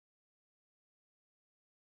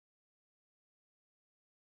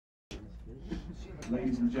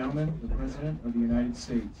Ladies and gentlemen, the President of the United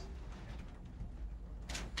States.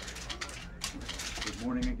 Good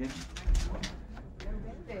morning again.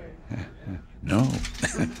 No.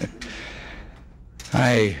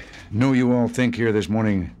 I know you all think here this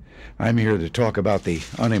morning I'm here to talk about the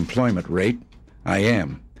unemployment rate. I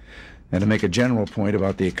am. And to make a general point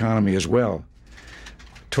about the economy as well.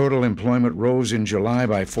 Total employment rose in July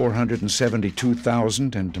by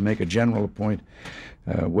 472,000, and to make a general point,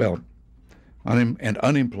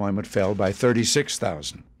 unemployment fell by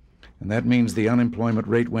 36,000. And that means the unemployment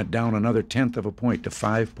rate went down another tenth of a point to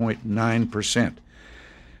 5.9%,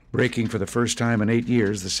 breaking for the first time in 8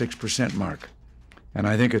 years the 6% mark. And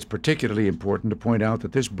I think it's particularly important to point out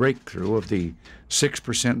that this breakthrough of the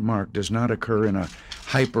 6% mark does not occur in a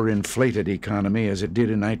hyperinflated economy as it did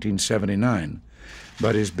in 1979,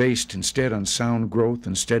 but is based instead on sound growth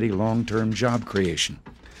and steady long-term job creation.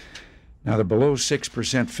 Now, the below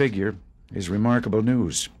 6% figure is remarkable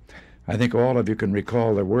news. I think all of you can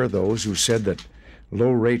recall there were those who said that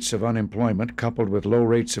low rates of unemployment coupled with low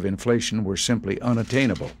rates of inflation were simply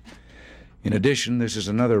unattainable. In addition, this is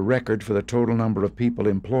another record for the total number of people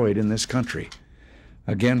employed in this country,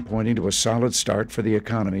 again pointing to a solid start for the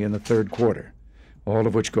economy in the third quarter, all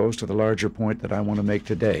of which goes to the larger point that I want to make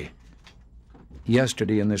today.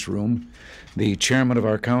 Yesterday in this room, the chairman of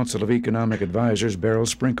our Council of Economic Advisors, Beryl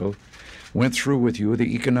Sprinkle, went through with you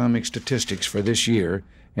the economic statistics for this year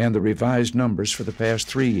and the revised numbers for the past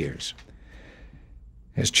 3 years.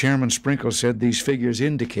 As Chairman Sprinkle said, these figures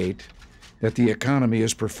indicate that the economy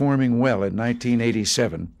is performing well in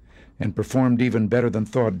 1987 and performed even better than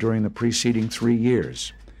thought during the preceding 3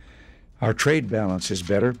 years. Our trade balance is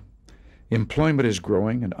better, employment is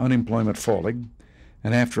growing and unemployment falling,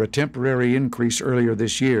 and after a temporary increase earlier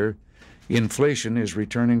this year, inflation is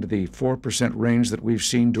returning to the 4% range that we've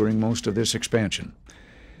seen during most of this expansion.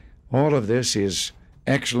 All of this is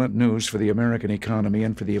excellent news for the American economy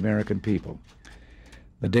and for the American people.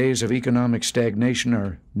 The days of economic stagnation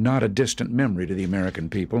are not a distant memory to the American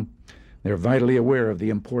people. They're vitally aware of the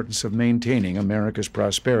importance of maintaining America's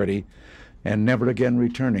prosperity and never again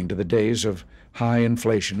returning to the days of high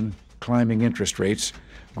inflation, climbing interest rates,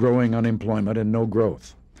 growing unemployment, and no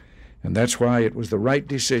growth. And that's why it was the right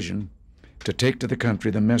decision to take to the country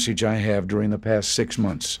the message I have during the past 6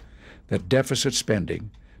 months, that deficit spending,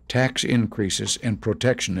 tax increases, and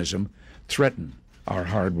protectionism threaten our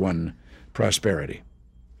hard-won prosperity.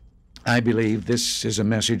 I believe this is a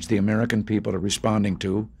message the American people are responding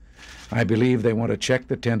to. I believe they want to check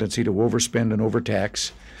the tendency to overspend and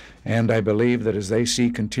overtax, and I believe that as they see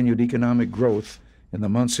continued economic growth in the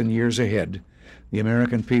months and years ahead, the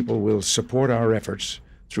American people will support our efforts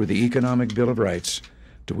through the Economic Bill of Rights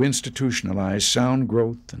to institutionalize sound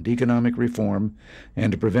growth and economic reform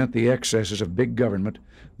and to prevent the excesses of big government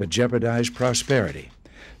that jeopardize prosperity.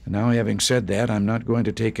 And now, having said that, I'm not going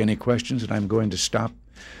to take any questions, and I'm going to stop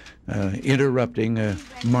interrupting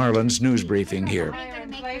Marlon's news briefing here.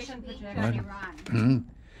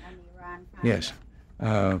 Yes.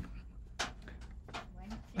 I'm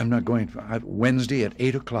not going Wednesday at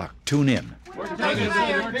 8 o'clock. Tune in. Does it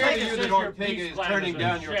appear to you that Ortega is turning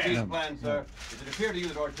down your peace plan, sir? Does it appear to you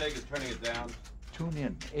that Ortega is turning it down? Tune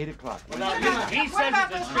in, 8 o'clock. What about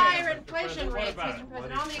those higher inflation rates, Mr.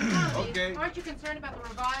 President, on the economy? Okay. Aren't you concerned about the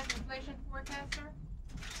revised inflation forecast, sir?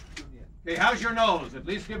 Okay, how's your nose? At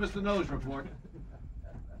least give us the nose report.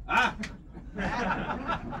 Huh?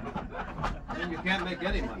 Then you can't make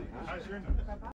any money. How's your nose?